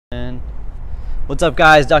And what's up,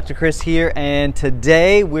 guys? Dr. Chris here, and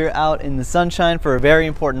today we're out in the sunshine for a very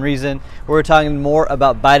important reason. We're talking more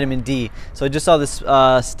about vitamin D. So I just saw this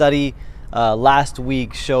study last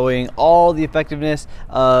week showing all the effectiveness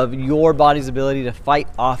of your body's ability to fight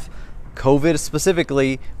off COVID,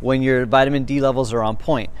 specifically when your vitamin D levels are on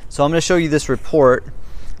point. So I'm going to show you this report,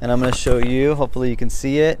 and I'm going to show you, hopefully you can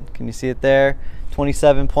see it. Can you see it there?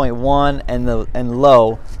 27.1 and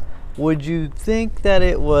low. Would you think that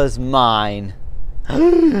it was mine?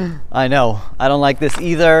 I know, I don't like this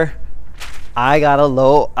either. I got a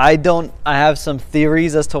low. I have some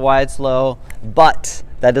theories as to why it's low, but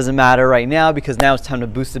that doesn't matter right now because now it's time to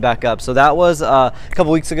boost it back up. So that was a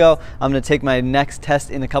couple weeks ago. I'm going to take my next test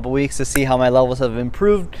in a couple weeks to see how my levels have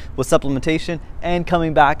improved with supplementation and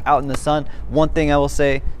coming back out in the sun. One thing I will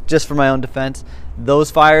say, just for my own defense,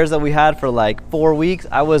 those fires that we had for like 4 weeks,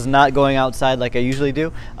 I was not going outside like I usually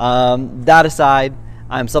do. That aside,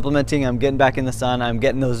 I'm supplementing, I'm getting back in the sun, I'm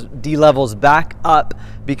getting those D levels back up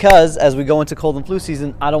because as we go into cold and flu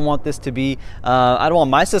season, I don't want this to be, I don't want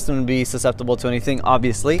my system to be susceptible to anything,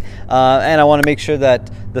 obviously. And I want to make sure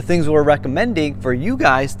that the things we're recommending for you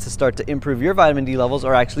guys to start to improve your vitamin D levels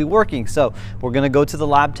are actually working. So we're going to go to the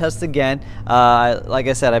lab test again. Like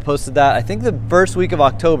I said, I posted that, I think the first week of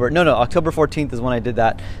October. No, October 14th is when I did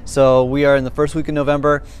that. So we are in the first week of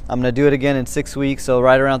November. I'm going to do it again in 6 weeks. So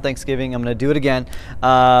right around Thanksgiving, I'm going to do it again.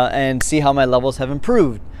 And see how my levels have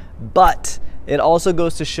improved. But it also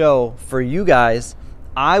goes to show for you guys,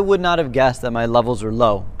 I would not have guessed that my levels were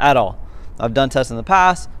low at all. I've done tests in the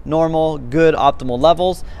past, normal, good, optimal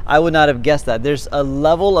levels. I would not have guessed that. There's a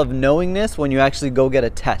level of knowingness when you actually go get a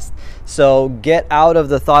test. So get out of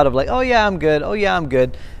the thought of like, oh yeah, I'm good. Oh yeah, I'm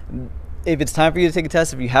good. If it's time for you to take a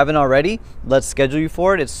test, if you haven't already, let's schedule you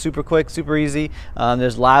for it. It's super quick, super easy.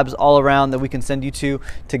 There's labs all around that we can send you to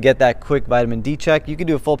get that quick vitamin D check. You could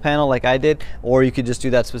do a full panel like I did, or you could just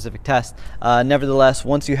do that specific test. Nevertheless,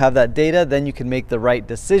 once you have that data, then you can make the right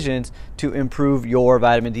decisions to improve your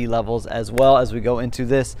vitamin D levels as well as we go into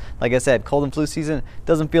this. Like I said, cold and flu season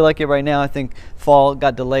doesn't feel like it right now. I think fall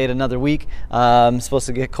got delayed another week. I'm supposed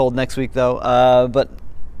to get cold next week though, but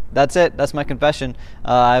that's it. That's my confession.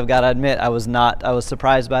 I've got to admit, I was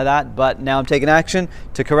surprised by that, but now I'm taking action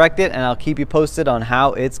to correct it, and I'll keep you posted on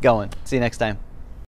how it's going. See you next time.